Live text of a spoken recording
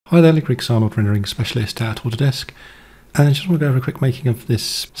Hi there, Griggs Arnold, rendering specialist at Autodesk, and I just want to go over a quick making of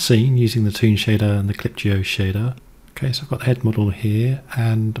this scene using the toon shader and the clip geo shader. Okay, so I've got the head model here,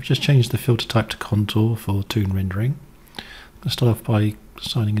 and I've just changed the filter type to contour for toon rendering. I'm going to start off by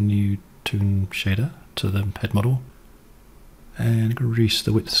assigning a new toon shader to the head model, and I'm going to reduce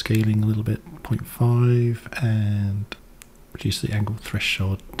the width scaling a little bit, 0.5, and reduce the angle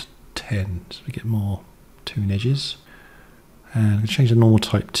threshold to 10 so we get more toon edges. And I'm going to change the normal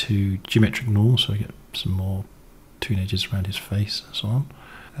type to geometric normal so I get some more toon edges around his face and so on.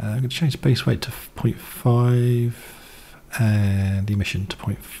 I'm going to change the base weight to 0.5 and the emission to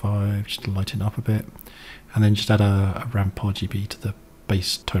 0.5 just to lighten up a bit, and then just add a ramp RGB to the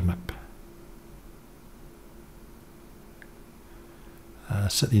base tone map.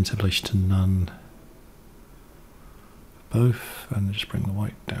 Set the interpolation to none for both, and just bring the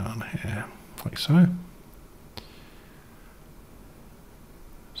white down here like so.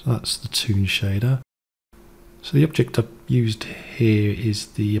 So that's the toon shader. So the object I've used here is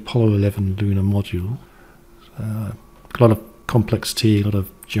the Apollo 11 lunar module. A lot of complexity, a lot of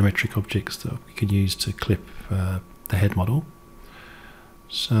geometric objects that we can use to clip the head model.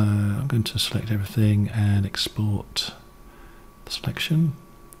 So I'm going to select everything and export the selection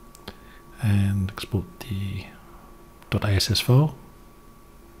and export the .ass file.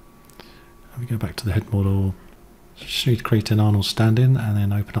 And we go back to the head model. Just need to create an Arnold stand-in and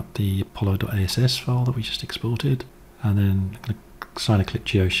then open up the apollo.ass file that we just exported, and then I'm going to assign a clip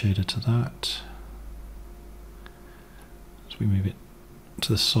geo shader to that. As we move it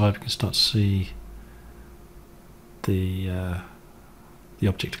to the side, we can start to see the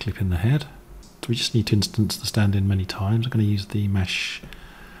object clip in the head. So we just need to instance the stand-in many times. I'm going to use the mesh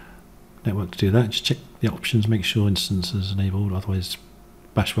network to do that. Just check the options, make sure instance is enabled, otherwise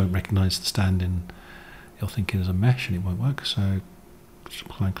Bash won't recognise the stand-in. You'll think it is a mesh and it won't work, so just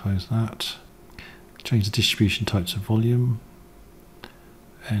apply and close that. Change the distribution type to volume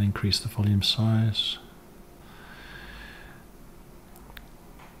and increase the volume size.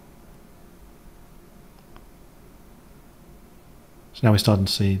 So now we're starting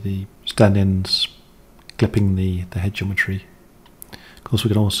to see the stand-ins clipping the head geometry. Of course, we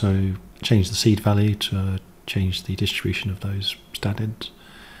can also change the seed value to change the distribution of those stand-ins,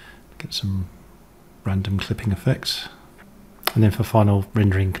 get some random clipping effects, and then for final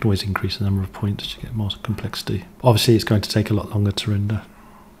rendering you can always increase the number of points to get more complexity. Obviously it's going to take a lot longer to render.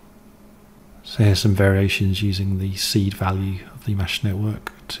 So here's some variations using the seed value of the mesh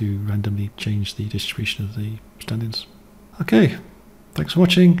network to randomly change the distribution of the stand-ins. Okay, thanks for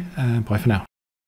watching and bye for now.